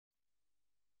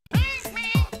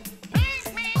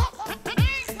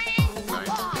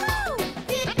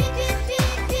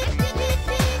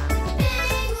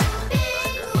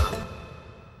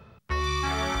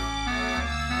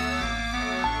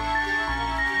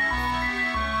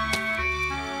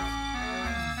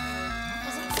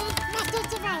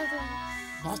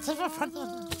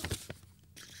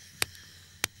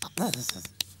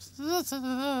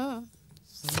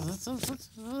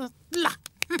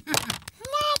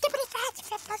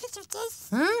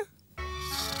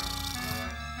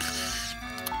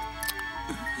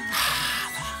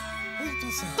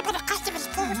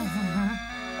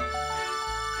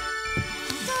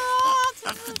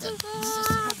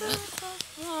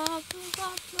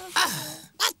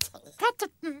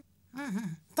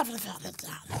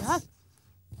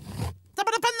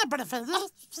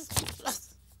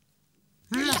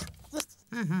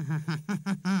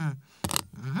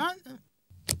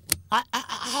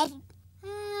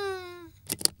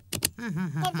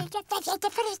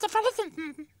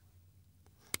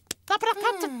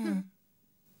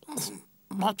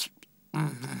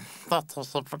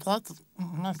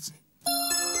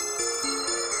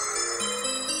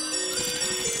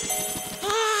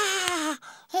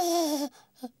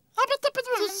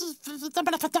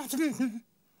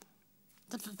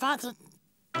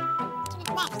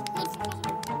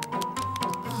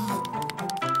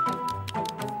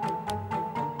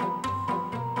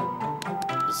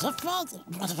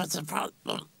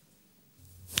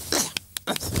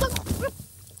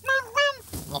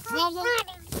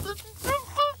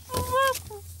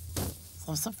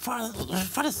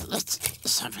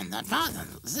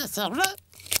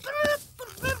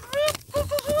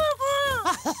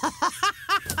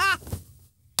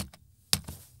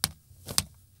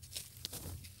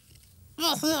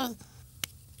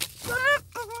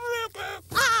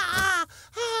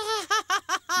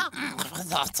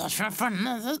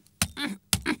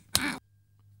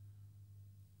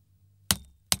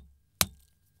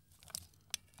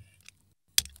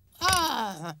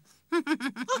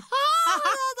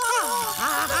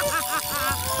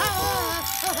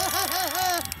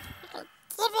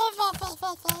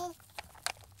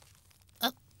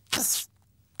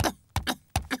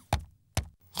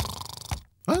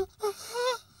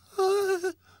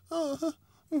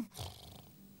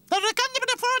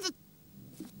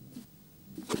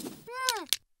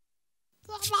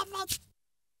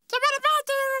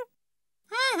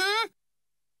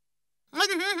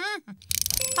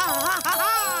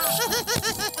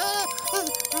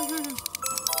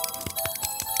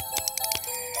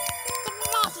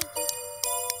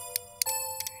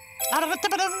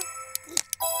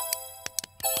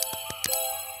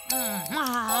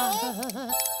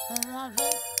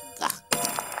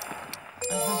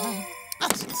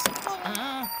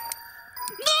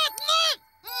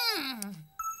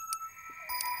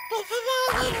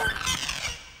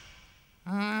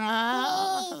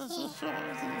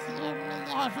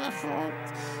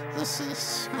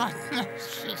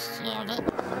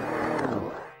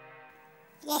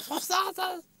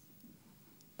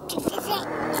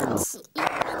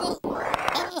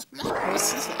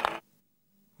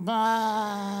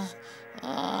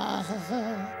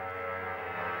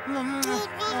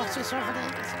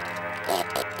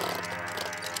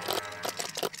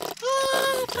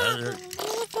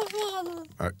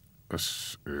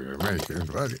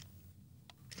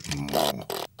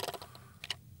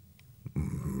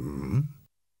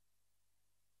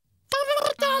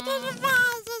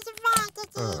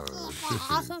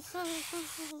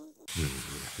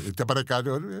Inte bara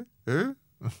kalor,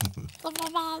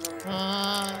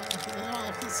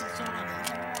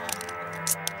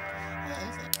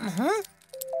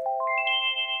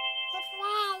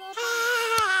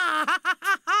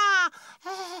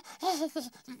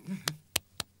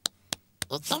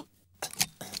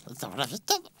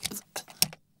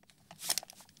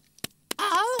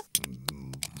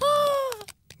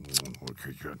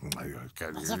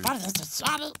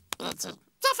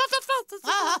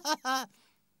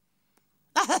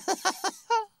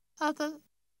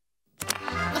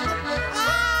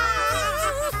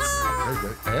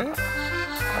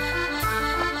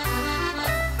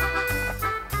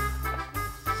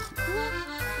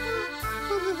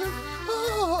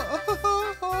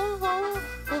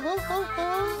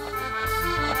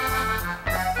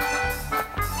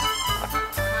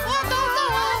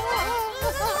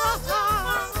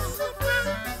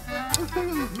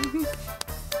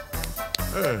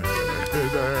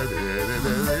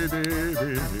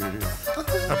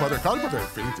 É para calma, de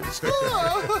repente.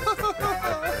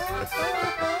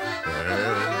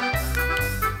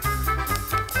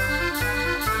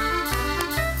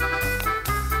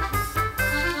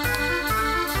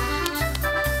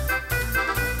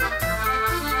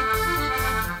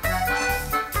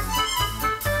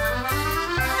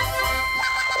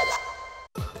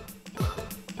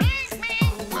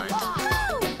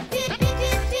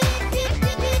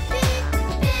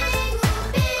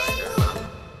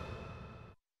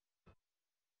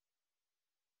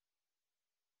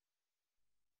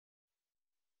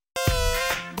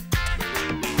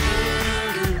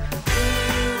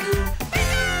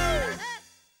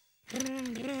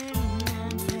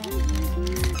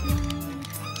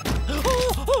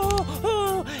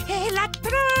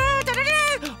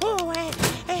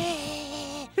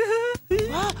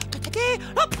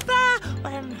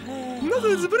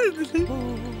 나도 스프레드.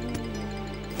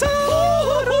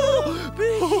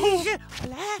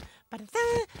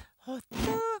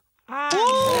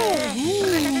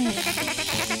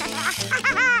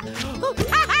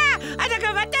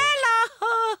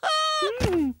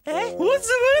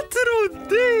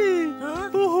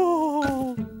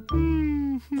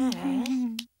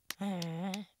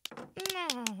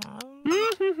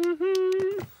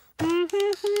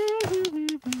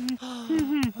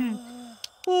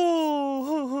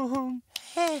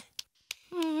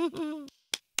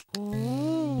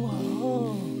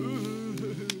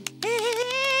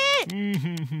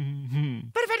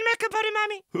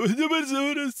 Hva var det så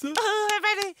røst?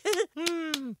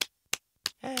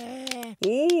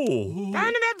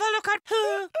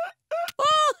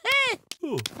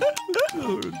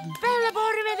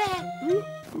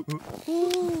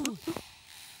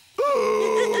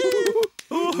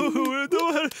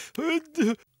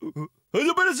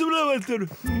 Hva bare så bra, Walter?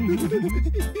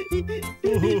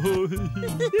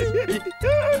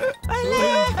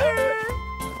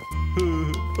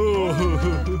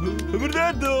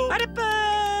 Bernardo!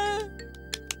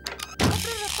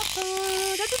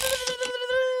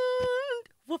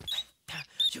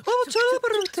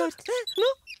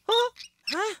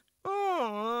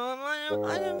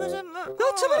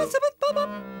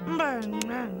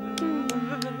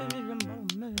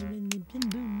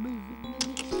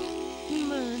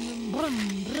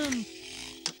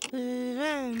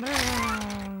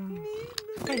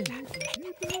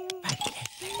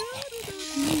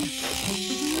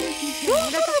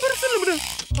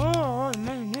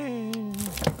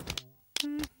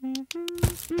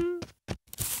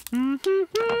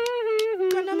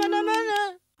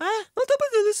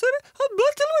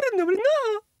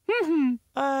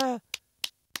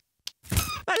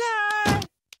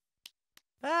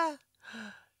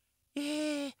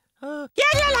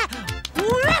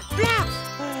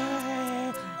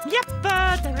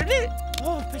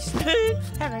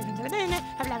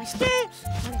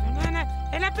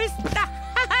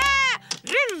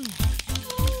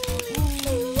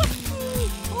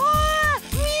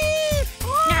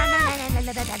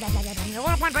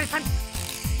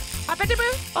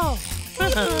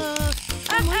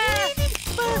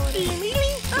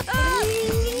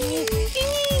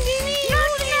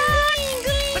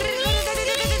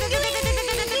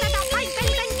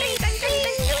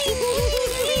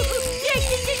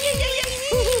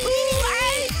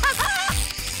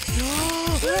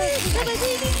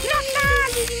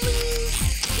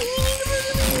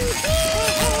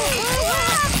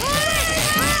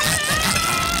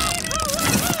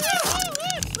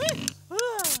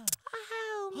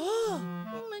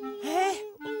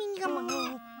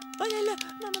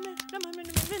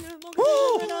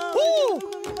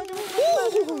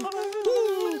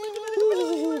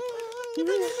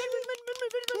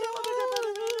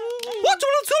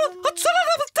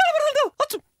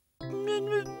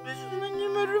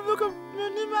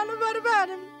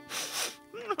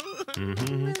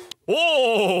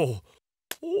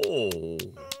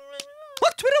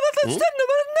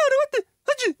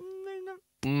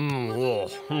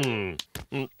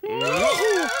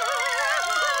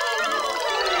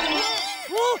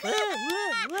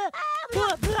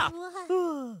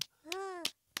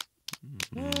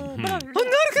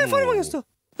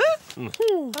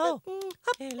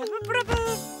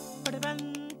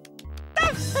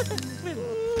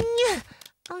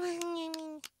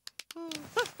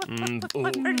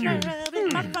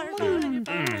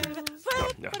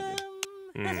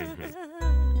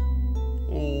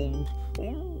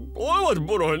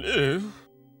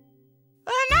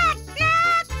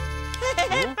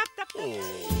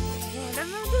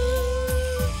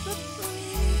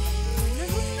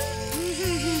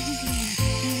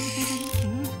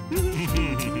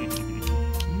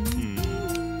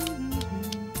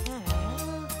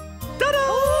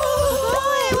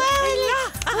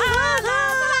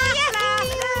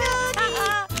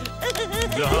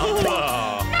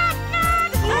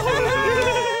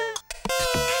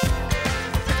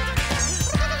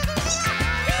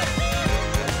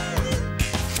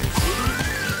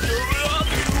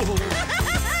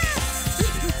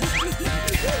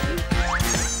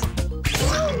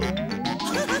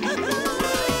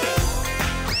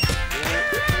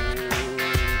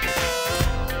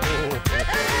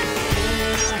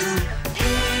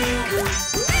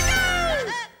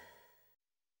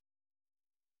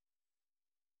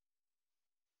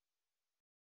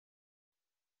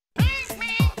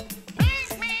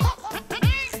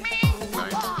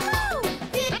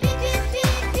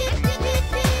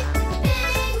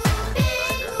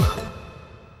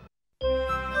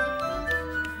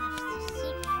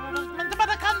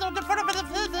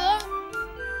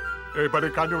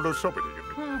 Americano lo so perché.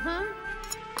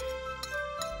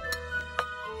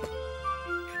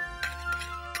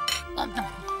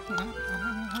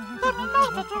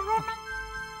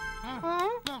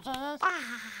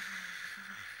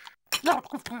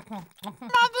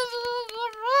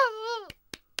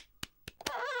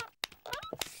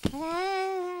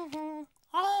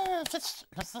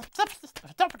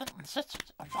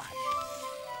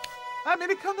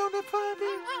 Americano ne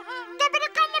fare.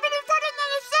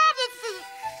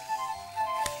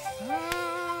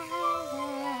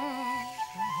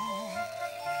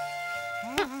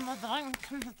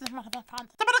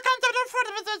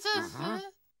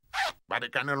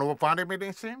 Americano lo fare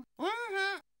medesimo?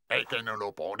 E che non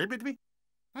lo può ripetere?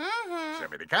 Se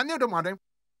americano domande?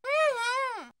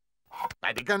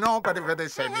 Americano per vedere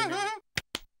se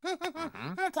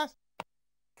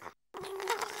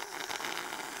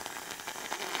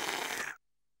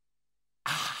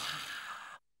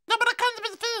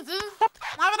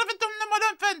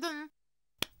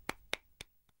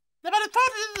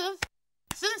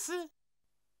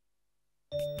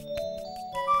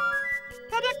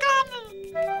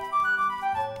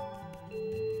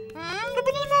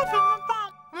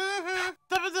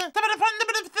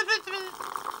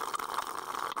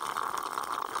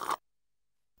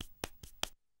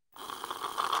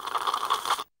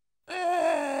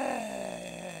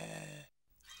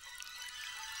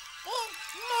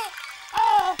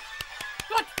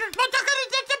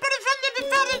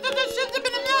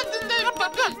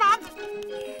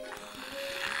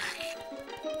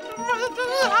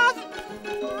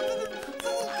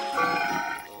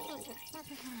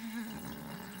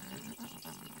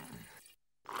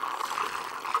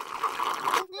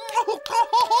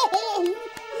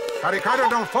Americano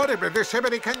non fare perché se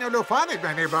americano lo fare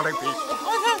bene vale più.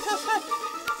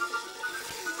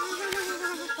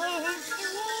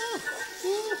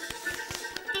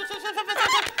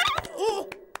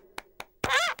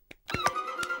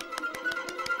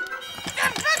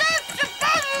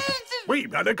 Oui,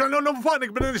 americano non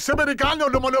fare perché se americano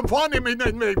non lo fare bene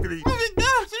vale.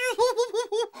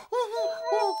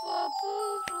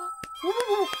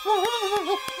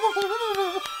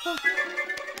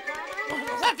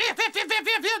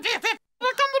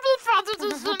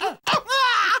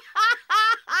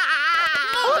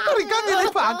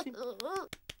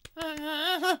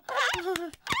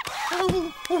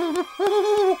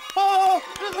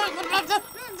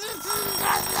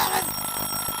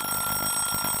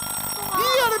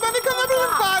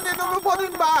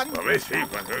 Vabbè sì,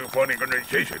 quando lo fuori con il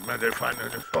cesso, ma del fanno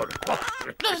da solo.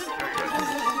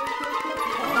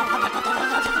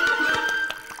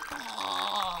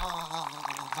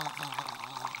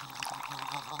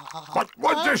 Ma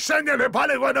quanto segna le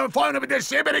palle quando fanno vedere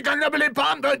sempre che hanno le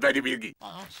pampe e vedi virghi?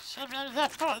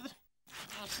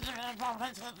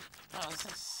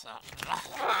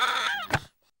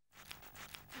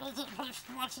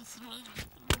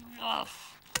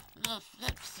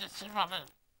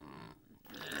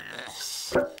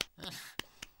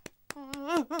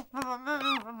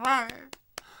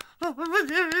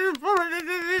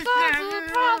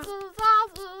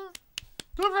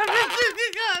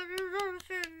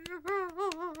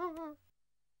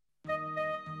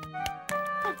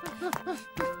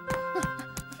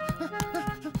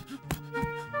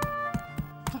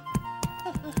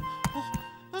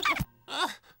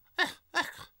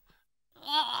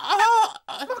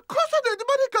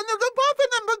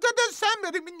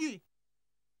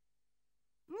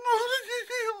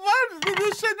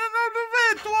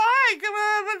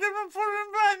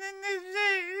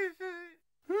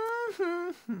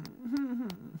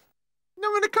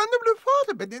 Non me ne kan bli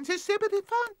fare, men den ser det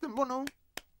fanten på nu.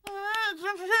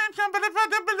 Som bli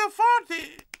fare bli fare.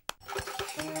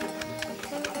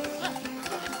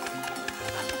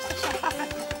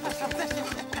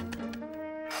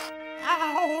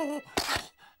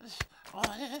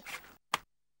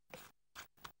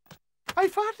 Hai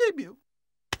fatto più?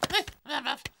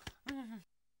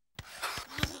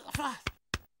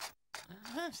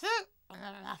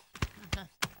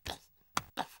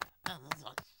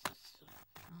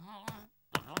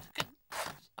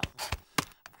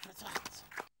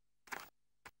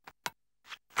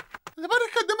 Guarda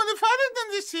che devono fare non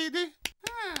decidi.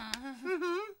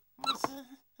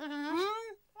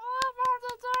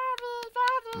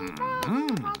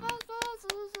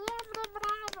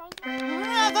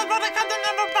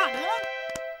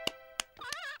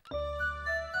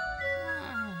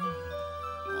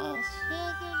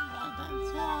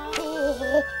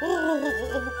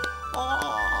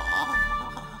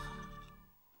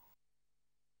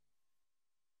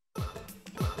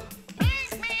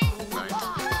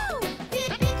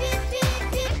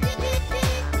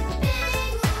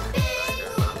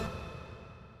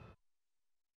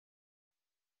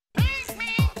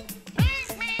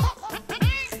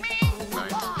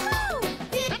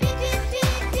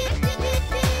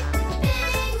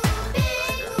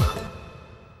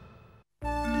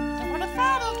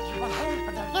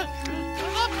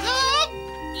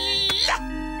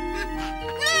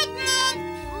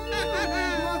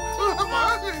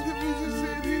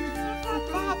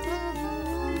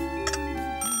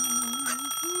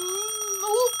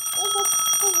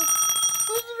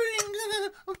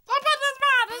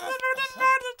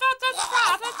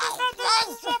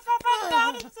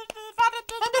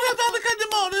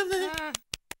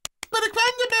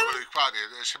 fare,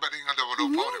 se mi ringano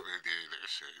un po' per dire.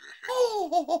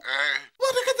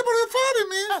 Guarda che ti vuole fare,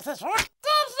 me?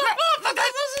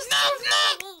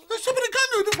 Sto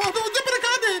brincando, ti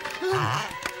brincare.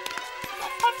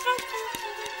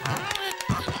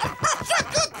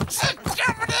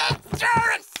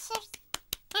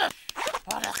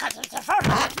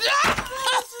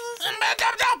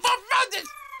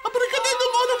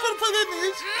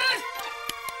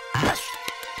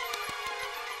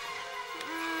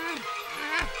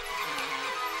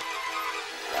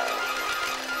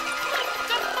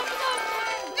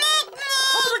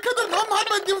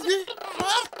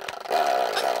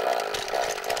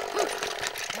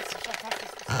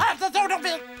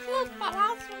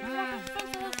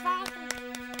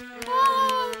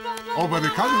 Oh, maar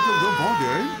ik kan het ook wel worden,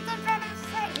 hè?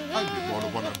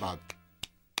 Ik ben bad.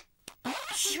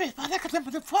 Wat ik het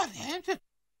met voor, hè?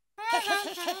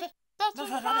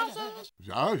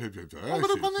 Ja, maar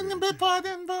ik kan in een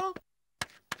paden wel.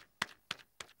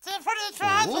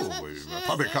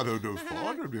 Oh, ik kan het ook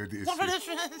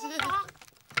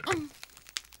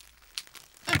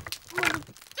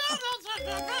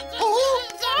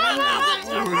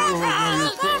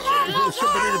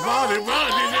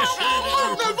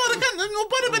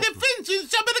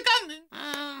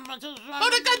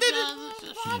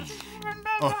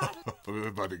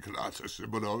voor. Maar ik laat ze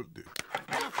simmer niet.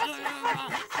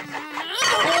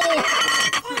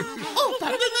 Oh,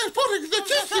 dat is voor ik de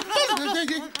chest vol, denk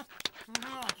ik.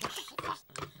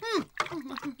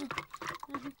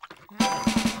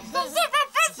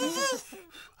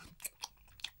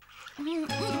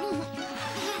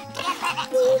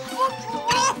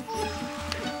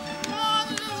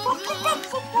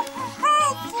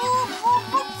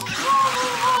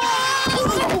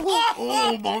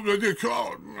 Oh, man, dat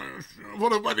kan.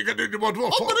 Wat ben ik aan dit wat voor?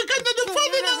 Oh, maar ik kan de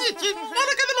vader niet. Maar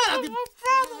ik kan de maar niet.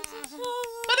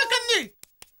 Maar ik kan niet.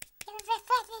 Maar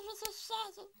ik kan de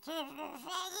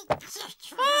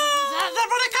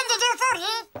vader.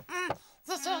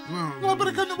 Maar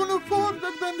ik kan de wel voor.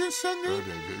 Dat ben ik zo niet.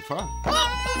 Dat is van.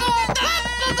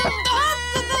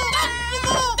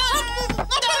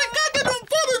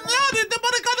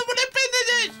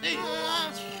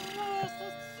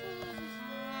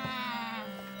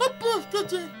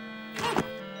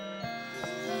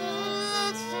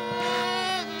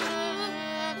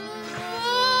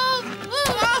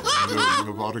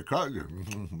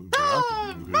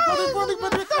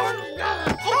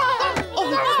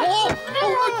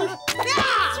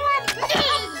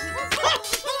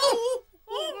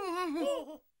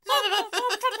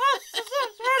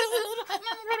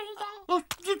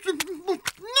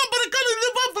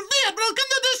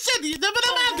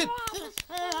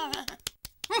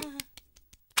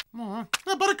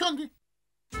 Wat ik kan.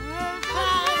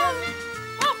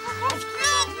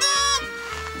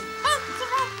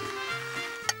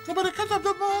 Maar ik kan op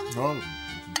de man. No.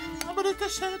 Maar ik kan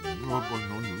zeggen. No.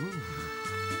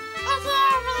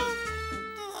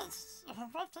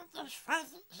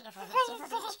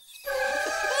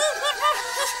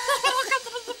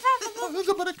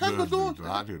 Maar ik kan het doen.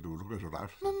 Ja, dat doe ik best wel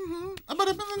uit. Maar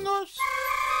ik ben een neus.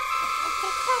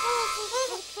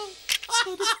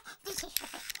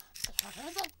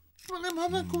 Maar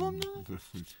man, kom. Dat is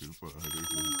niet super.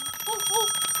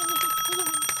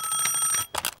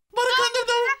 Maar ik kan het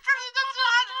doen.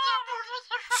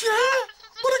 Ja,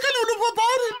 maar ik kan het nog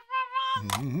baren.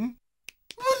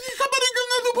 Maar ik kan maar ik kan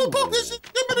het nog baren.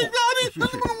 Dat ben ik daar niet.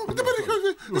 Dat ben ik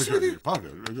niet.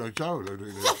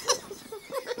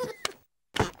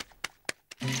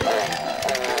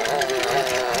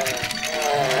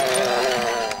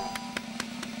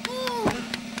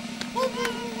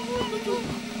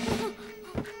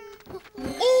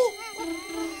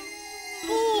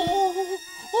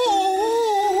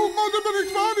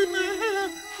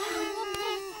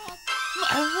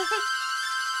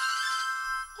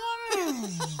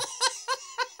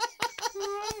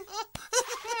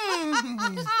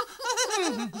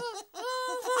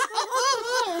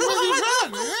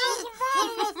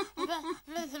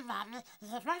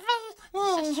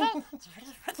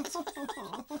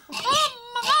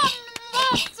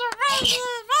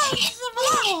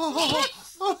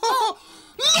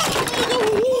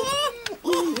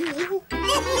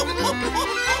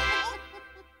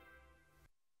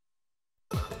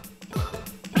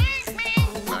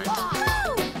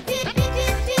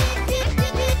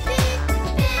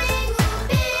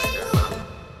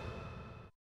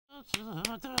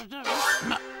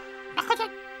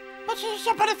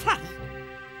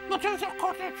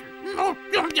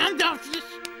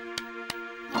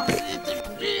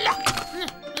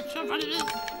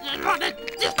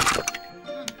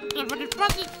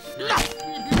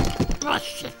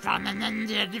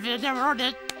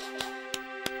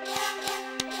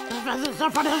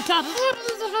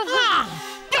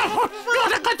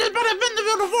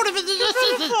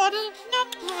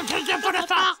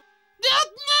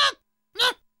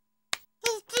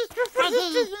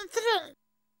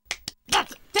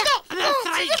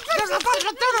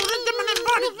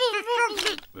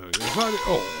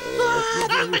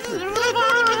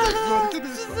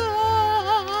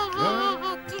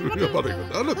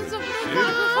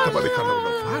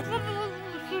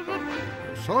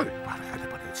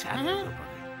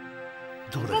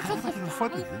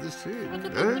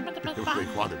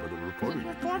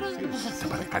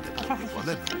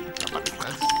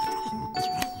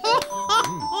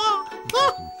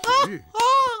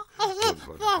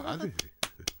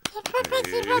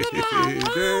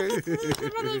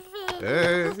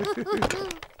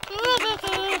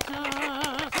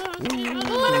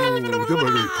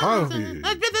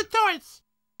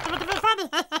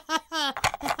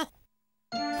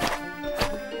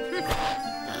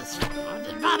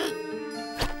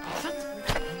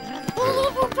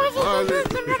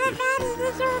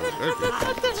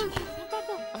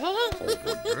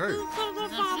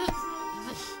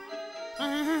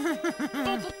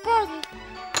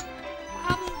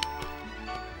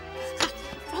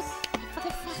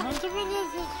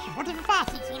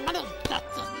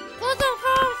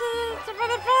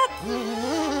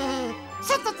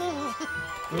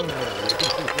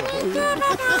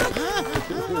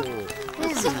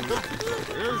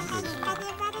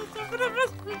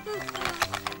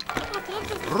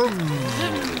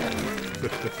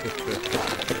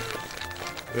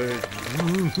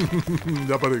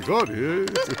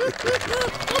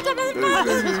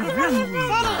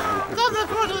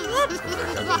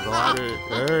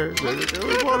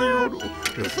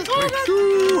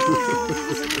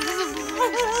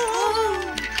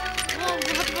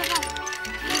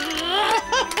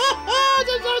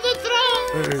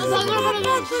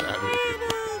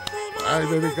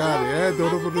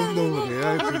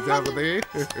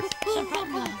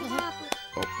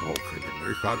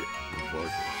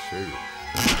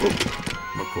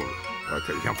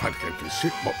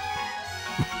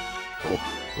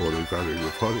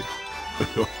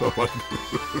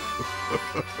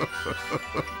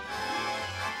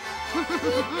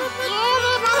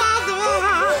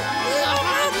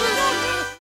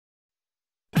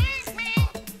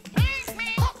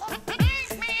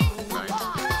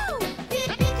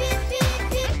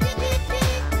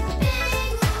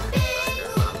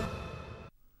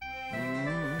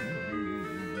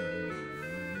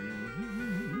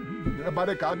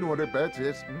 Everybody got know the best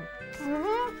is.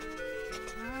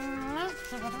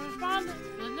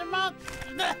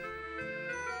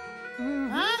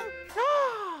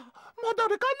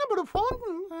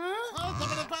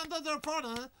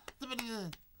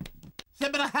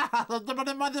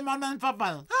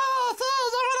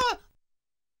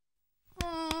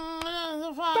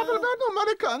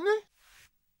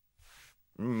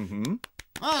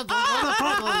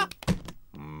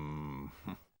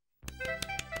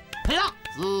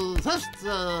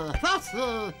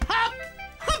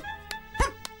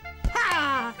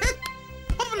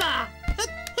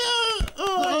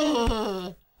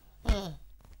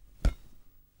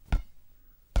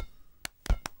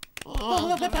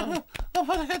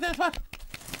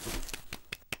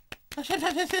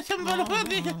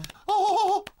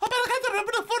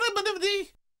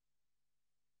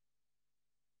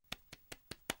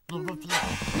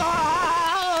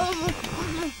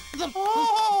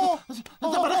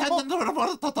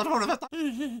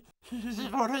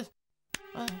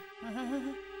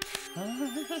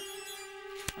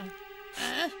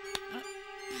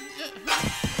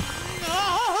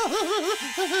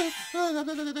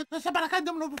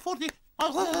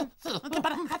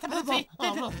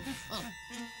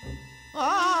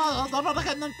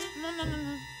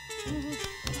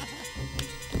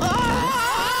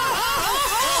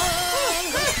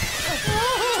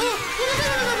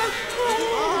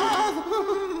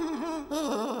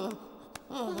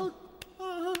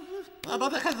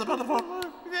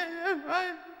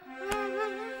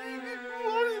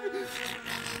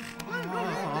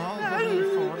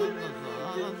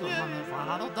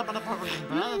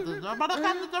 Maar dat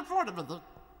kan niet meer vonden.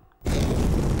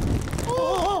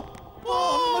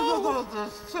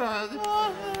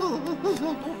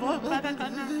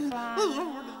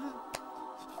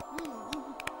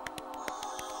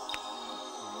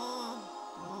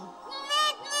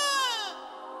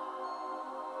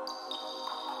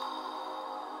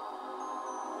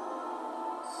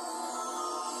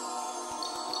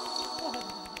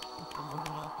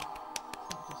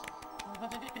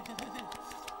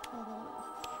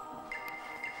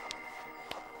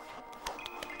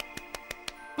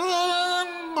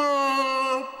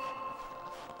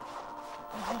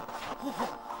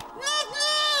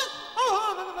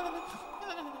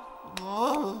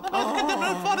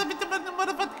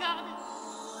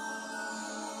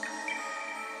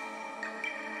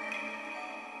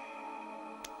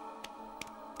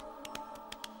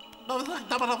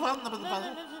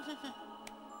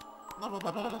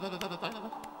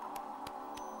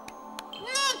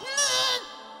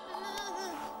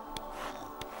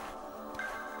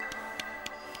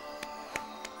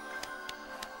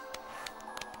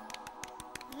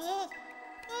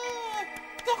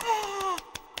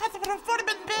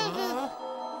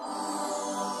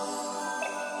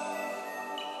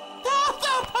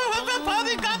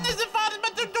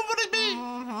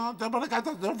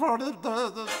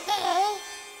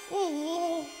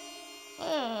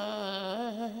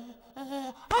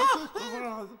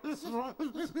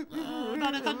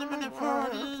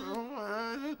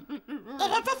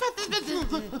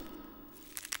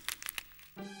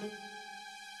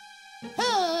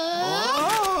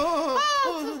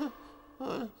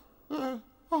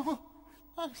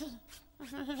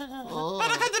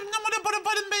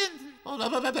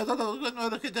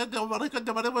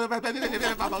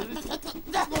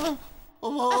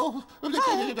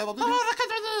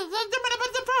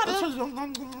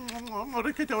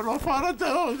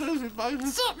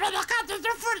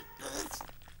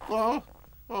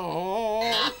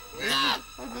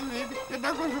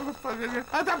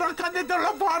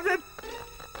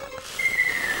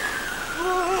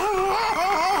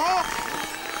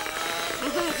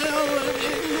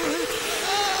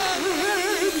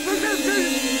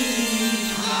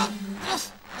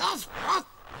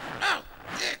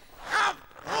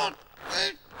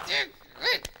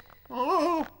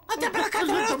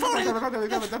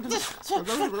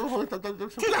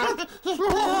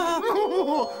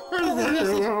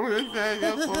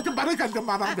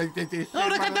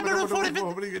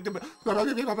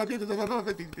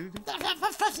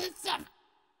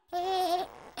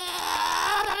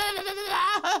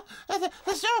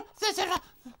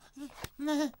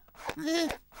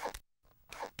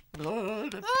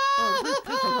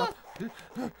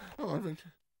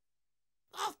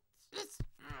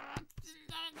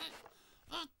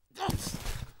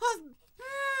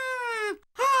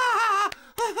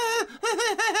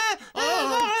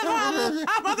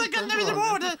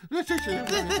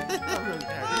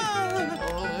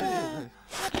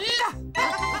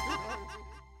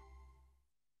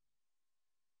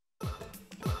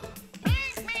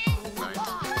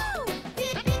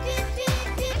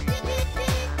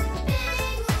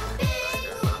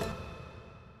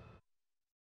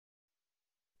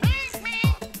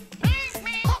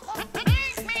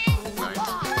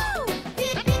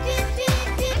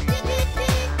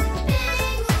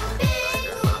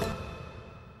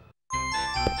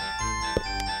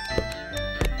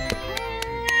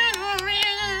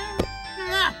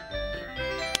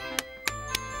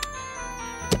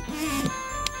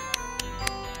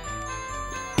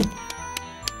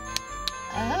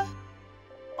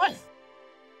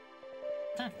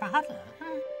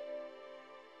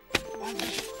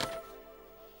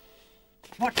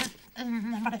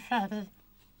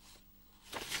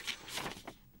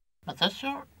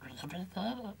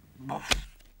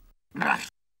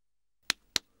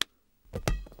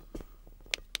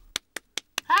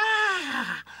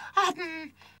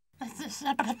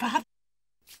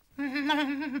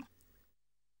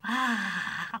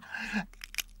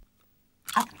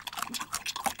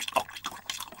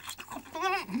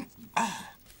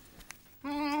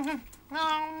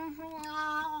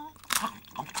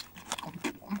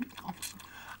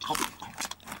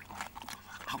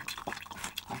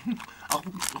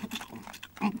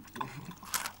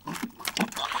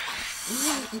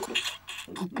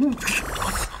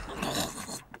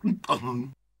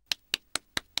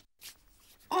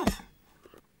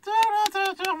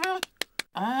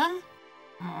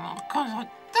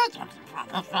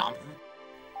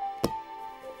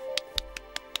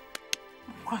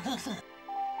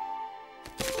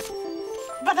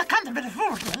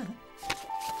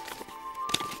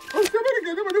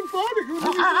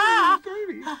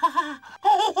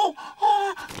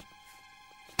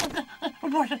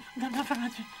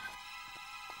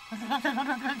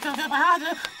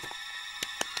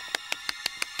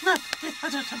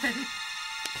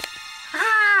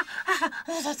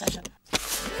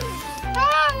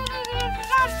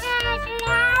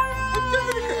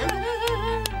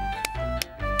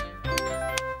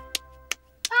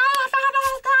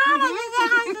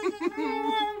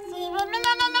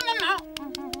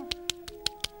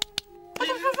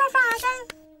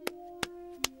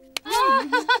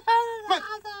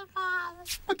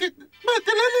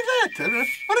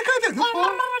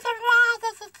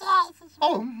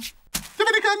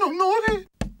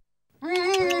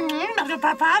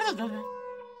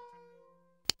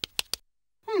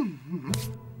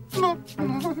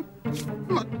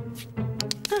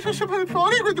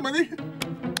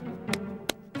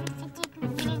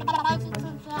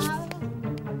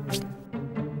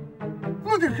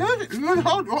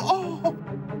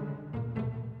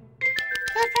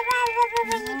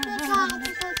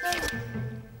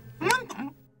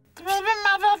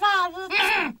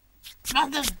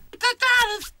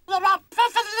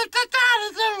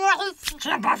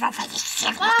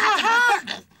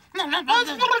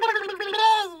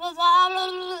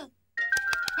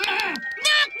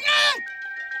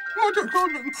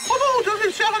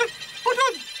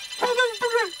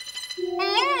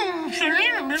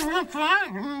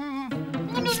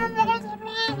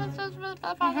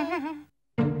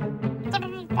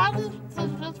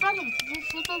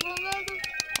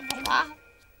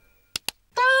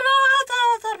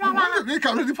 Che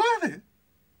cavolo di fare?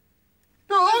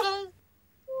 No?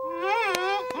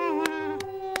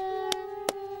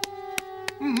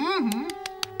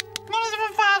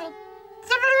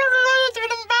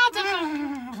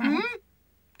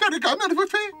 Caricando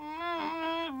você.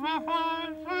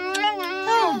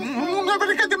 Não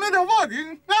brinca de melhor voz.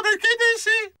 Não brinca de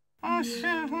si.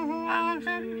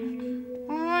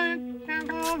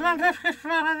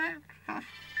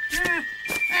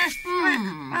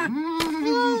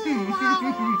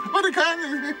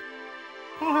 Brincando.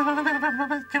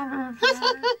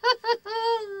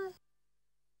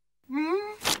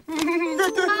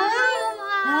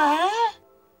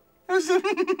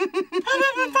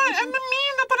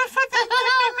 Menina, para fazer.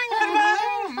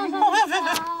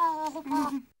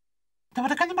 Estava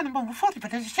tocando uma mão forte para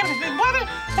deixar ele embora.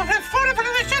 Estava fora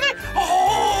para deixar ele.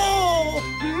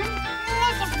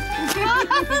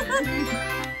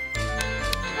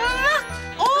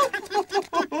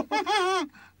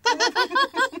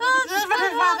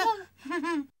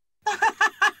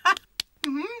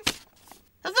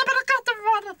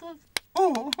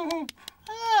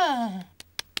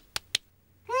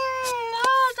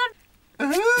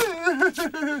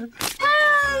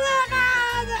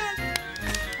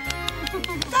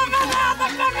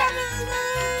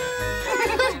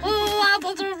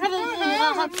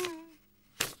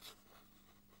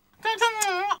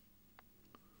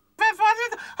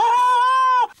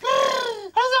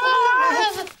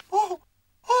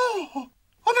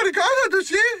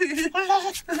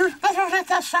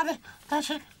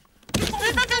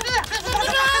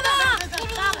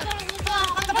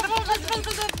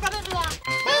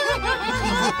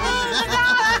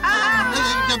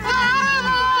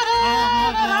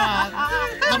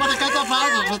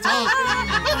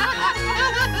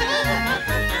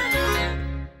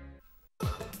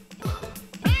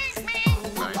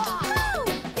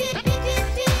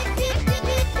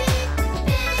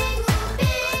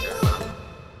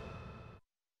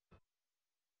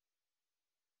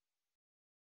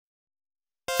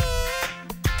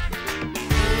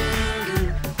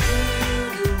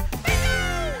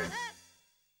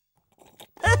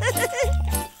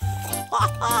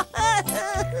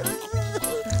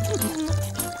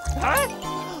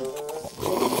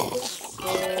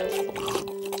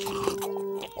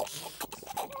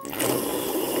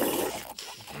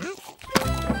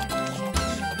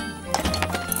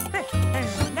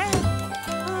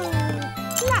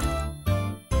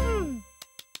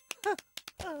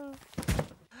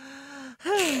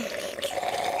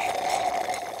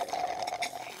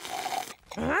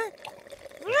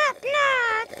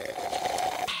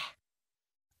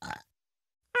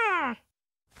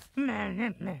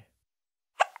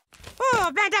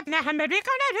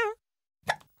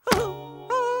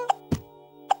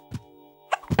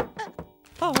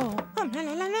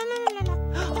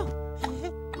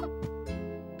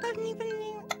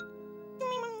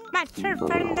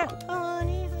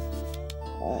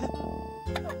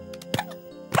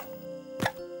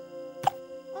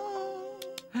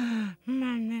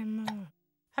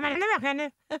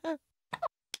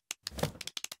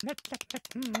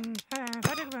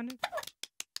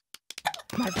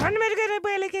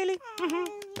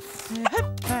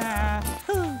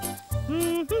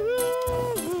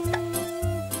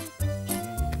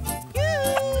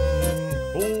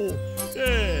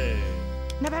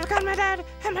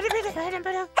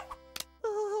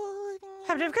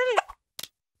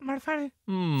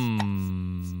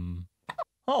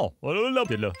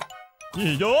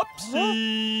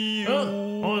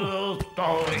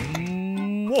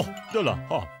 Dala,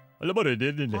 alla bara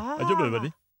det din. Jag jobbar med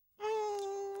det.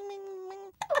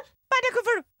 Bara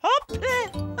för hopp.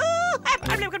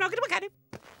 Jag blev kan åka till Macari.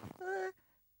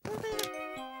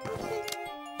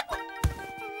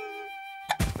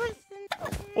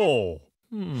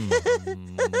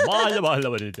 Balla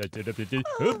bara det.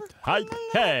 Hej,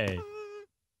 hej.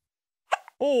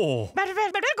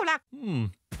 Bara kolla.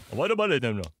 Vad är det bara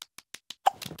det nu?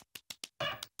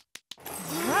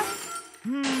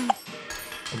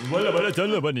 ولا بلا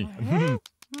تلا بني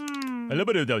هلا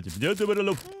بني داوجي بديت بلا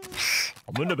لو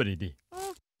من بني دي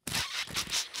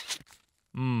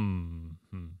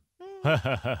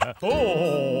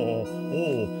اوه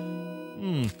اوه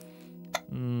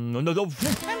انا دو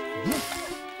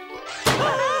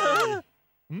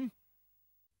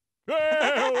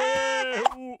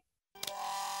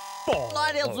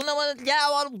Nói điều xuống là giao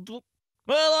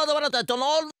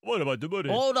ولا بعد بري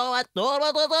Ồ,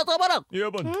 يا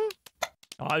بن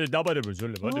هذا دبر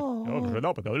بزول بني يا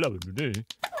رضا بدولا بدي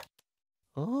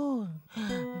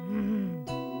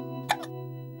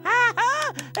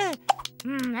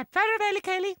Very, very,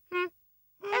 Kelly.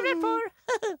 Very poor.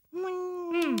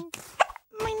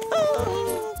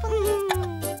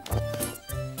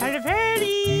 Very,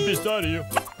 very. بيستاريو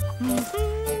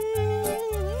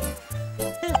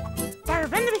Very,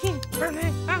 very,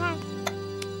 very.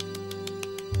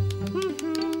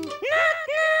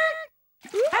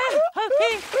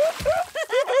 Okay.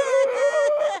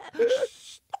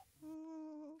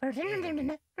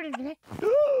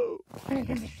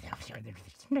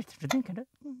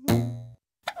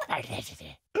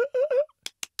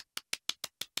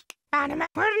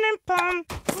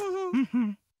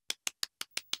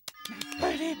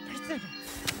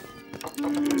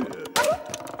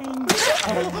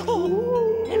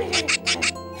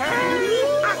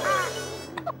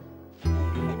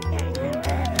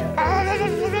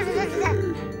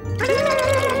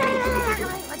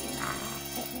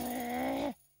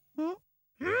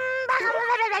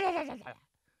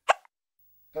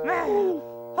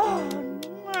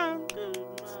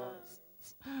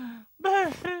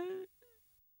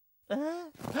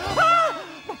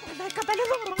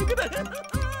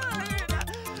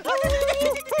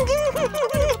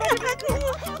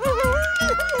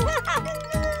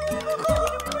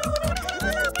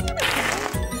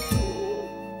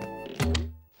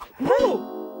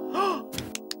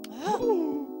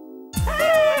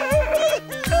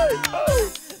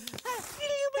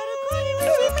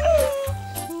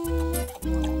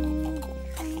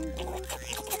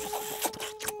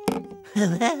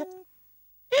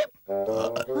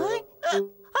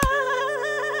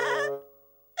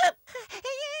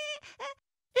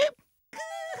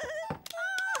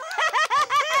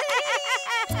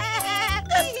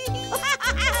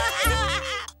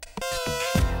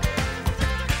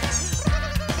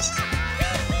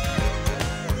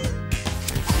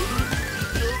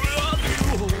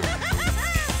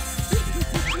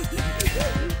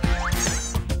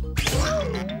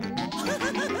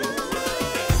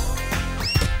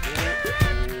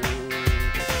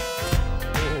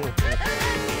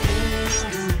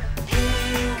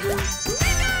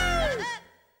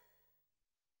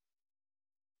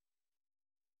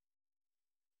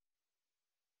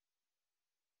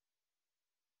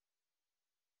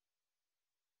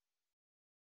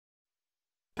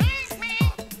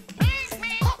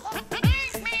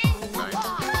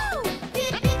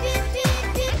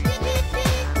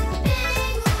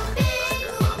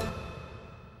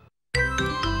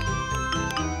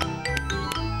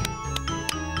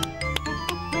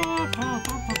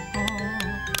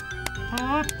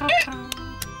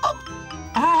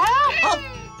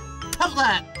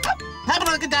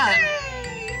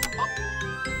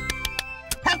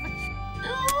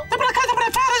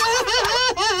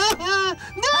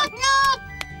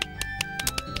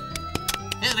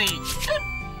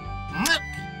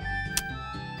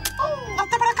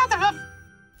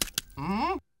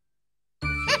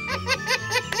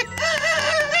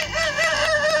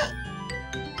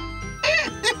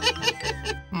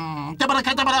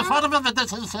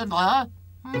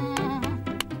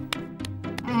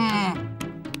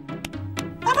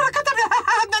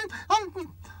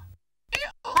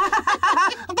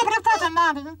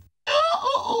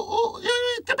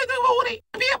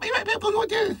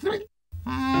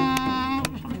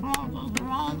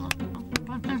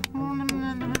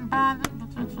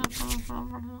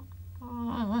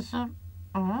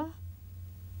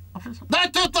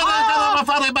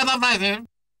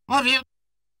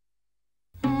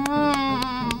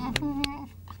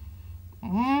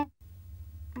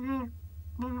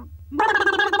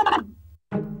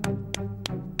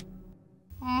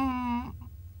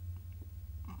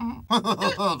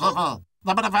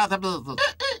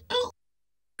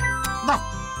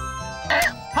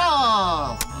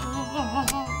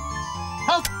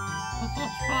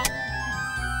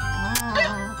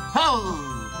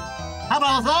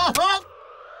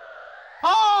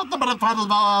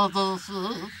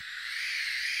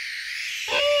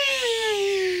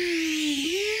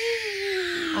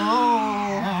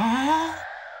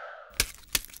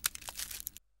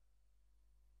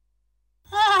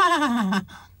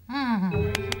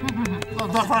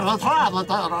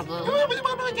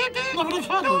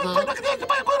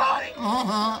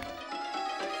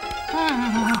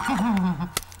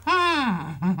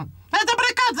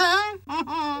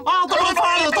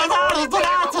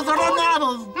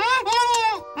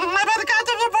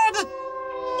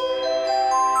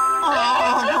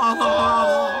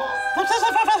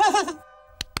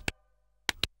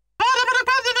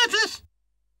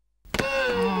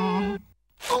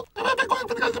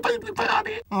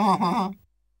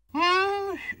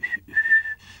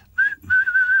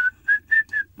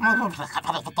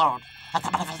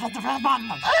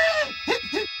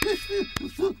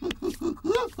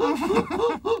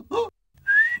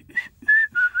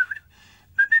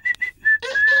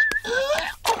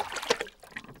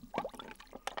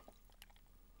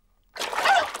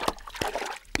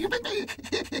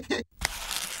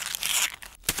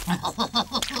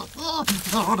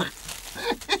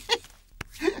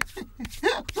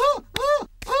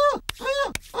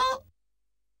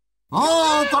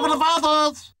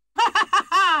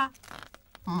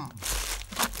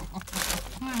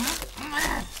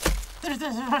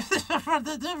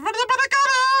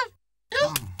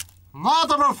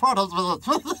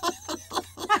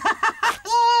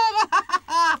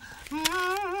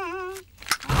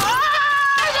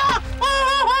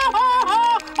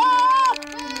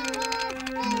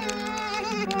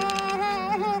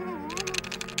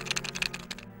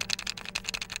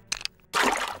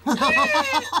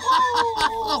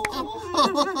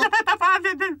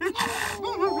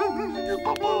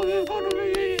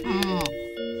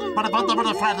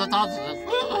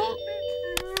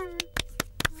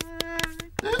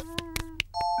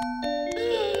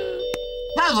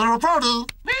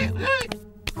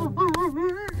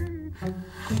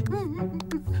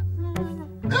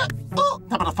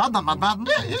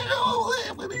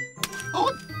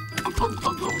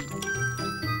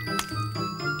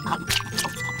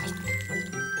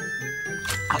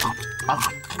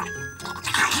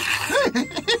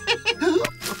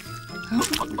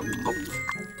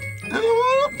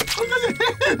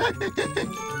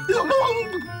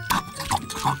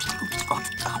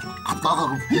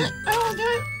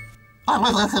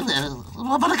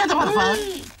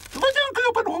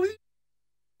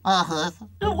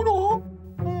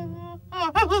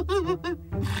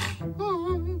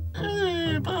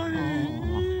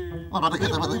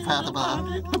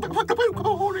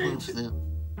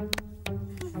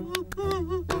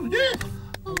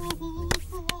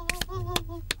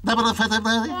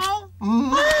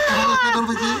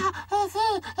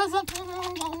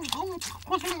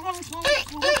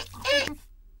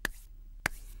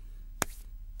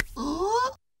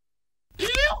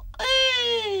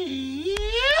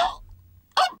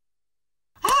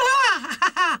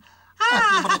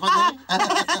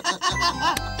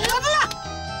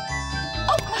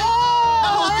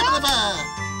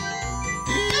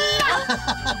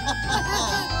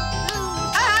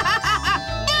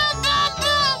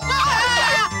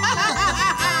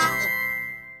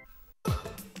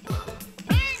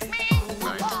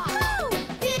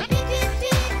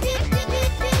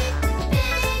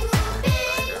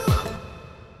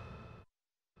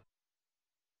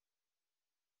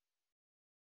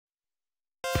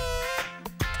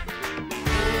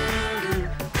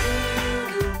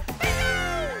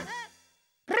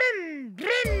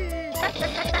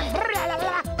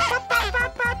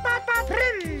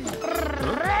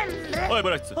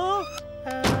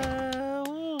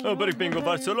 Băric Pingu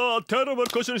Barcelona, terra vor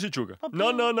coșul și ciuga.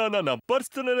 Na,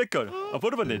 părstele de căr. A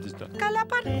vor vă legeți da.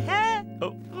 Calapare, he?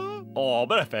 Oh,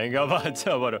 băra Pingu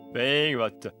Barcelona, băra. Pingu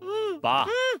Barcelona. Ba.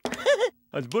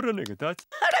 Ați boră negătați?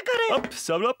 Up,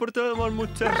 sabla porta mal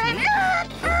multe.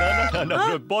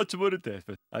 Na, boci borite.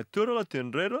 Atura la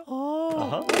tenrera.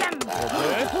 Aha.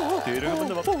 Ope, tira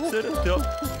că mă va ser teo.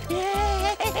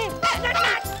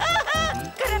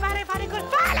 Calapare, fare col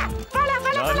fala.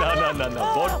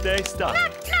 Na, vortex da.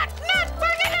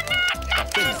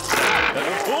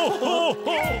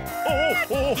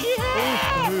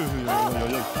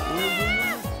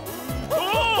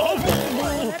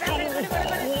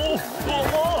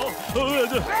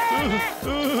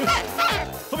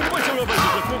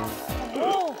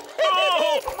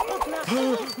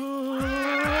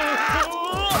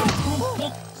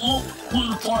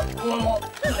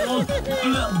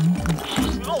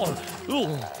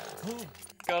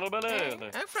 Caramellene.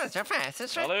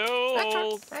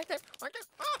 Hallo.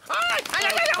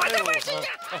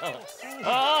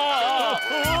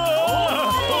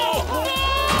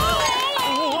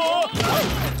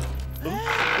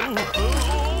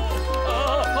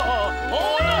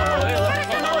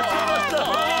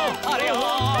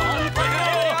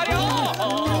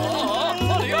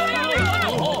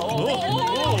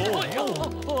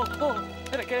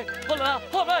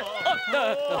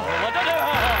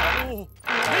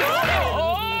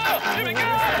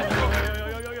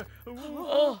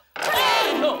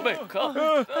 becca.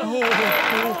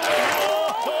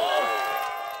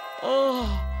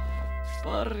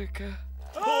 Sparka.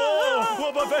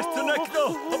 Vad bäst näkta!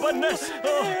 Vad näst!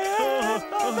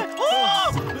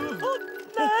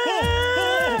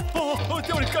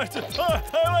 Jag orkar inte!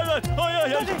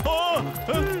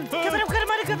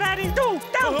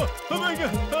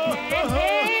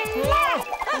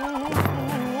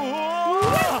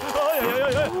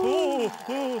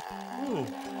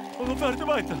 Varför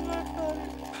var inte?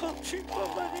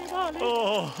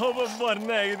 Vad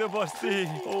nej, det var stig.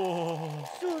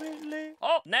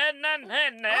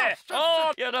 Nej.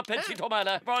 Jag har petito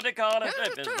male. Vad det kallar det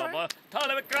för?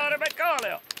 Tala med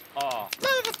Kalle.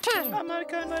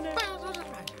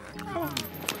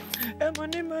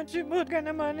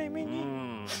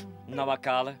 Nava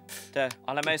Kalle. Te,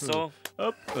 alle med så.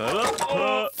 Upp.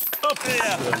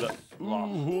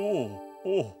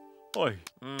 Oj.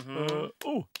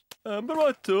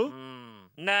 Bra då.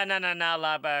 Nej,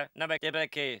 labba. Nej, det blir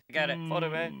okej. Get it. Får du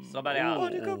med? Så bara ja.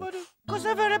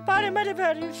 Cosa vere pare ma de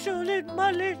vere sole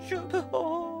male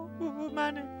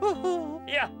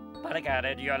Ja, bara got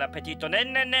it. Jag har petito. Nej,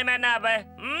 men nabbe.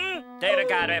 Det är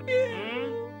got it.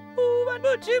 Vad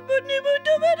mycket bunny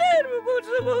mundo vere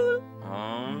possible.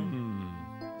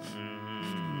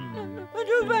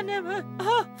 Du vann med.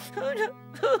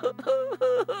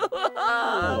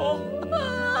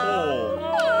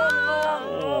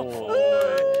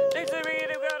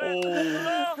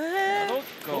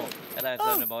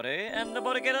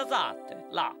 Anybody get us out?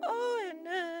 La.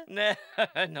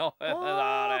 No.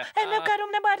 En caro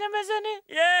una bada mesone.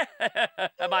 Yeah.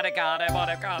 Bara got it.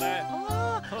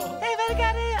 Hey, vad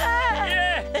got it?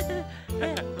 Yeah.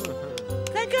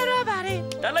 Thank you, buddy.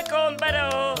 Telecom bedo.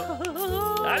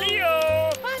 Alio.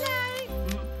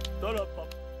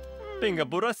 Pinga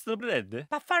burrasta bread.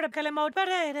 Pa fare che le mod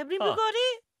parere, prima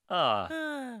così.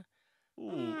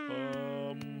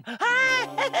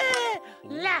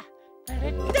 La.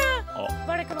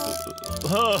 Bara come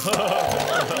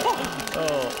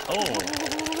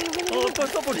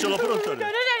Questo porcelo pronto. No,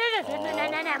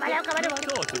 ma io come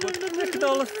Che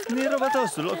dalla nera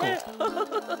vatasso, loco.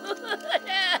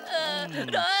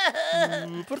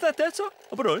 Portate adesso?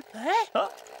 A per noi?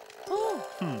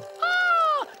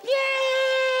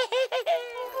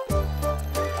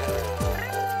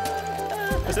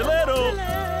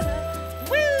 Acelero!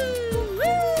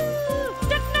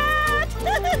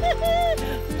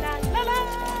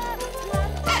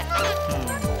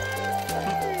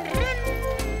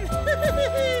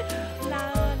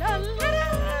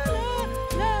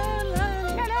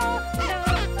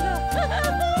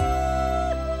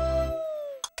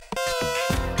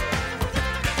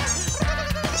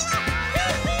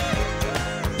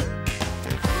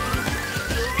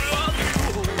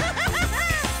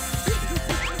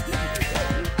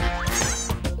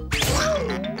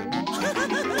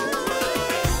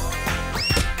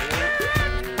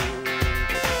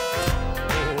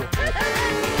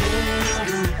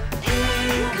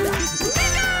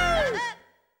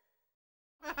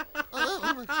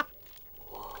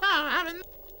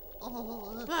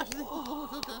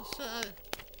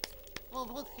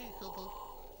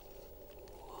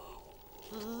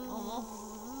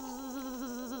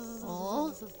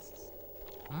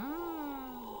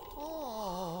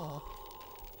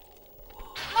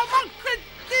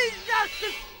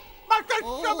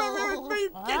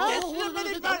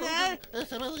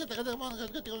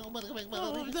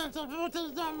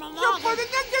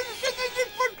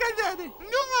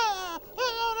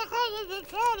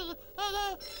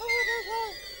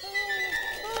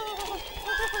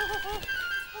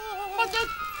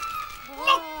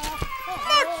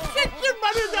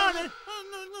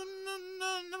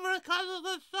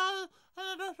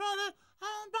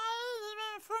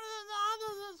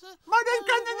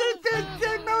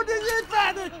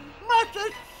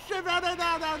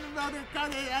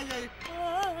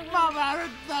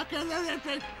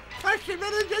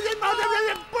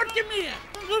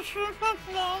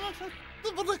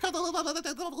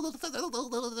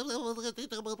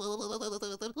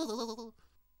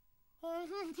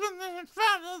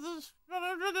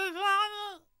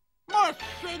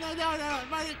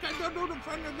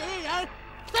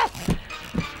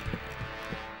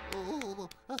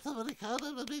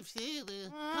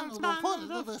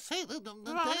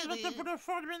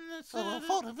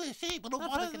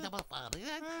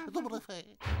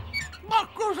 Ma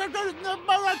cosa che non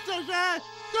balazzo c'è?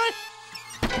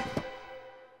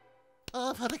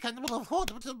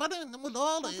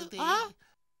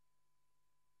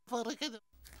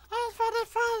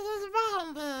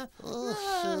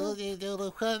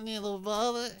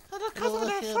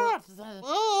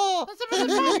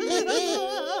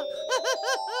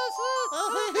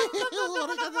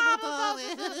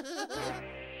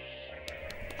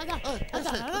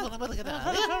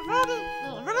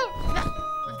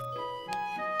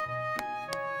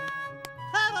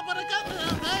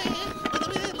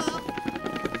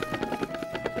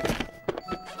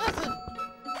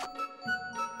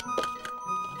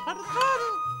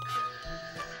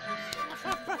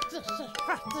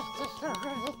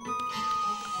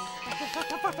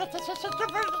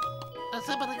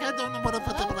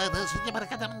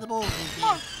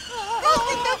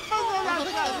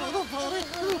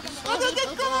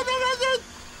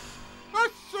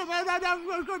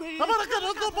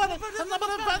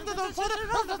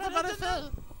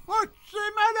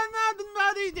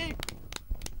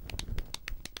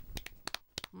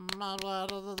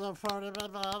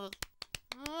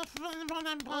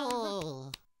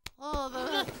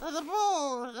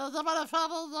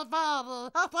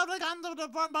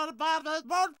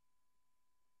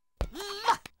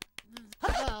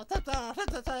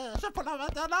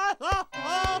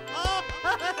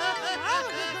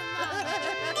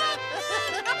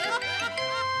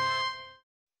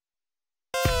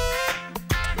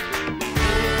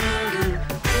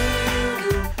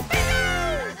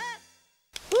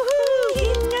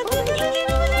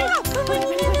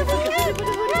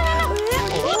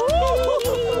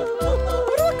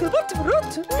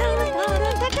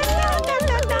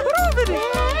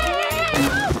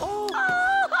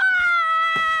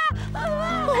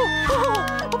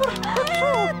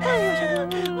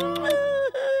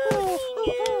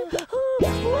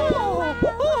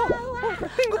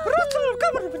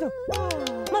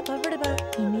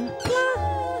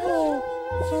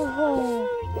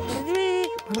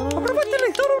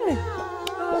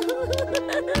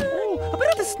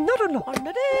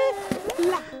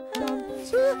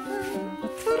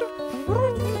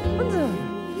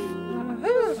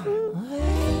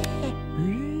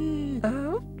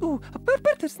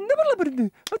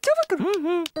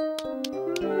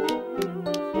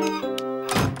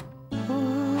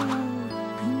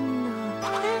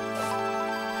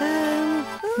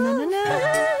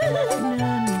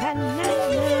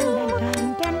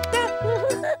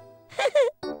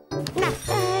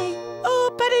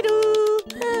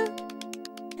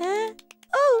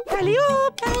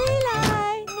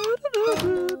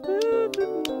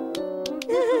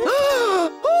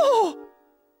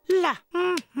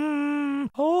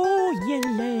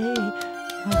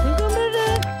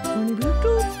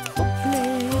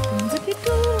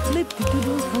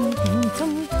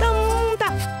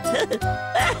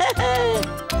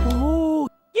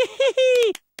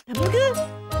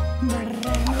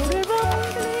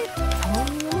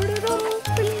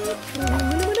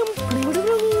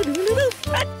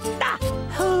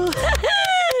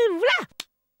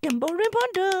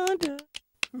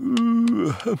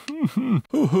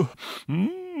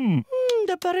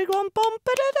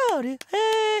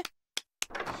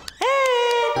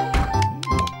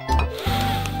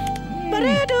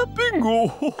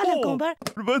 Pingu! Alla kombar.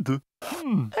 Vänta.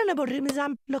 Ana borri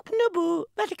mizam loknubu.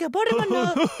 Vatika borri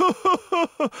mano.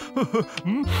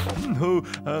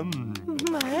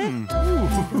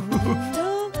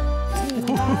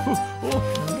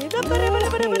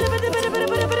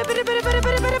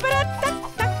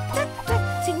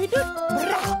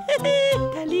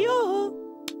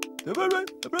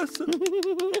 Abraço.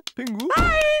 Pingu.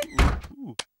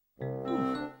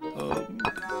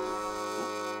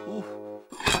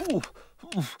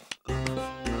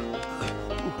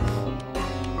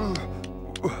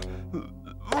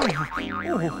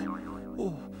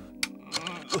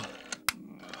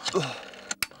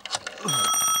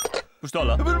 وش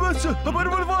طالع؟ بالبس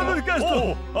بالفان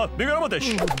الكاستو بيقرا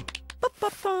مدش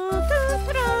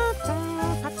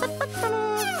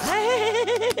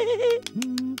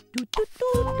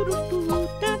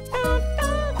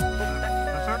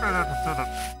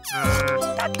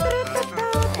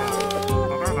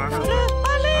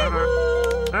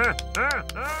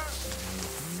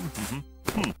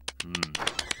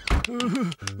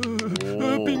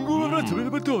Pingu avrà il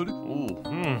battone.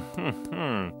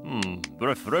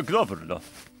 Bref, dovrlo.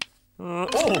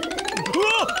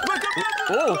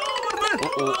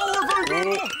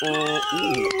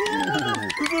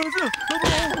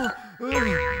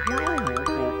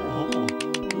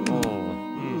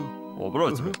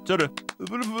 Bravo, c'era.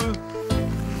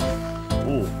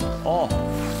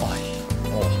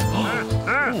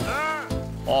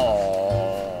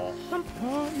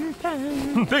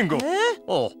 Pingu.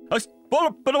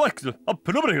 Bola pela máquina. A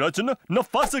pelo grande, não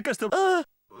faça questão.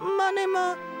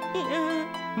 Manema.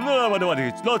 Não, mas não é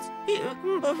isso.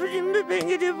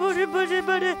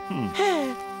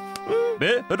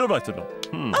 Bem, eu não vai ter não.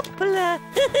 Hoppla.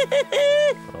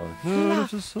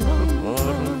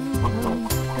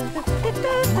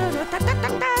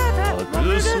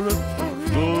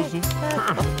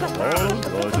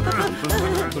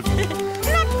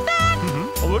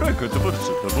 Ora che ti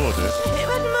faccio da voce?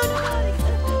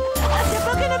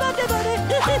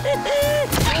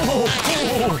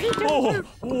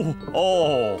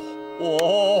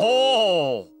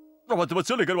 Ma ti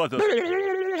faccio le calmate.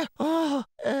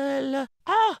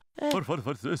 Far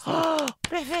questo.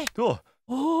 Tu.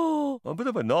 Ma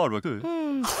poteva enorme tu.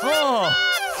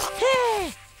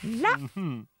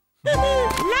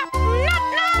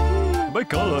 My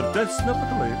color, that's not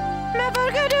the way.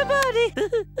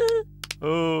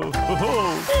 Oh.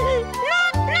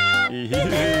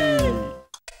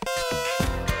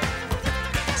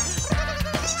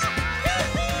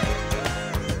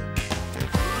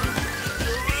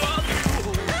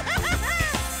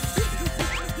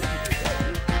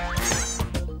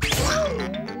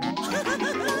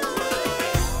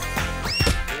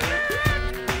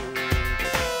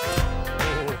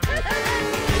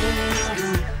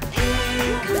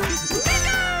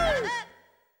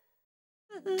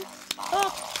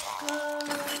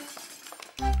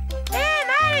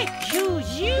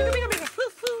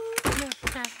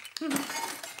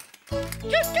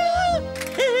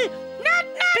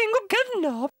 Pingu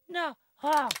kidnap? No.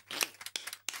 Oh.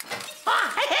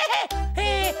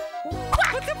 Hey.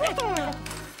 What the fuck?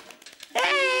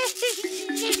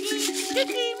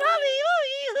 Mommy.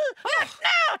 No.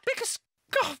 Because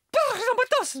number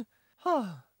dozen.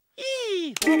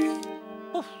 Hey.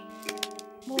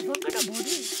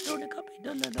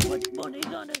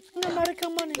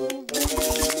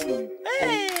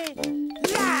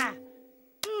 Yeah.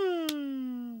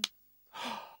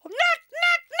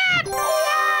 Nut!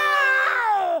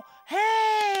 Wow!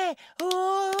 Hey!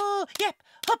 Oh! Yep!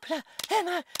 Hoppla!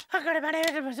 Emma! I got it!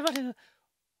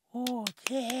 Oh,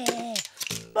 yeah!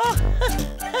 Oh!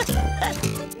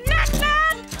 Nut!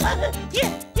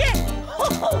 Yeah!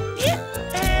 Oh, yeah!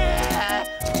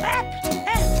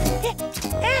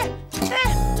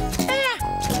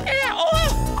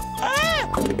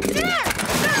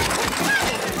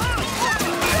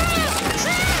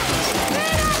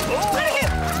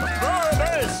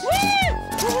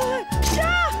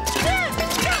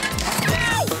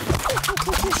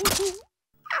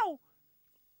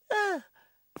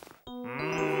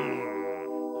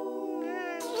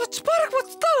 What's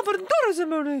that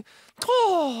about the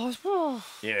Oh,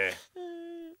 Yeah.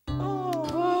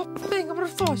 Oh, Pingu, maar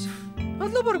vast.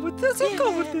 Wat loop ik met deze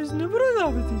koffer tussen de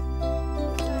brood?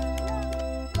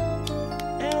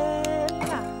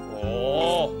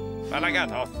 Oh, men jeg kan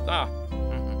ta.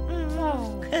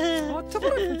 Wat loop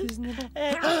ik met deze?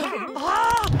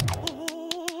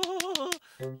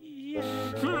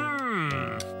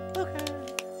 Oké.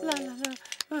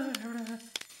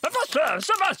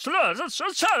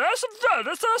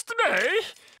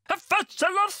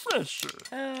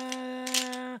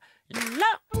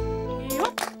 La.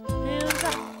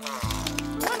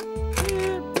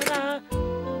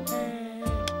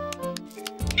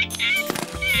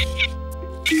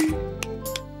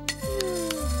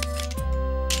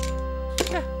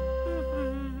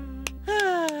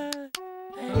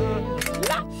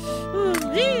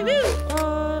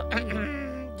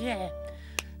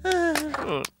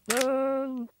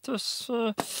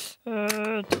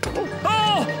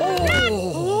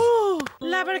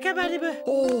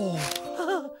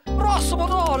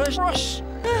 Ross.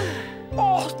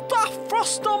 Oh, that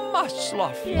frost on match,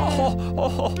 love.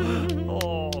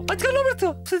 Wat kan er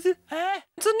toe? Het is een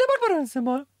nummer voor ons,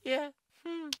 ja.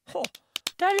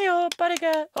 Dalio,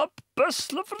 parike.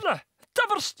 Best lovely. Det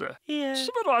verste. Ja.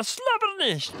 Så var det slapper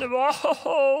nicht. Det var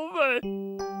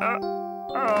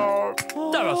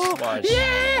det var så.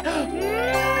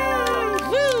 Yeah!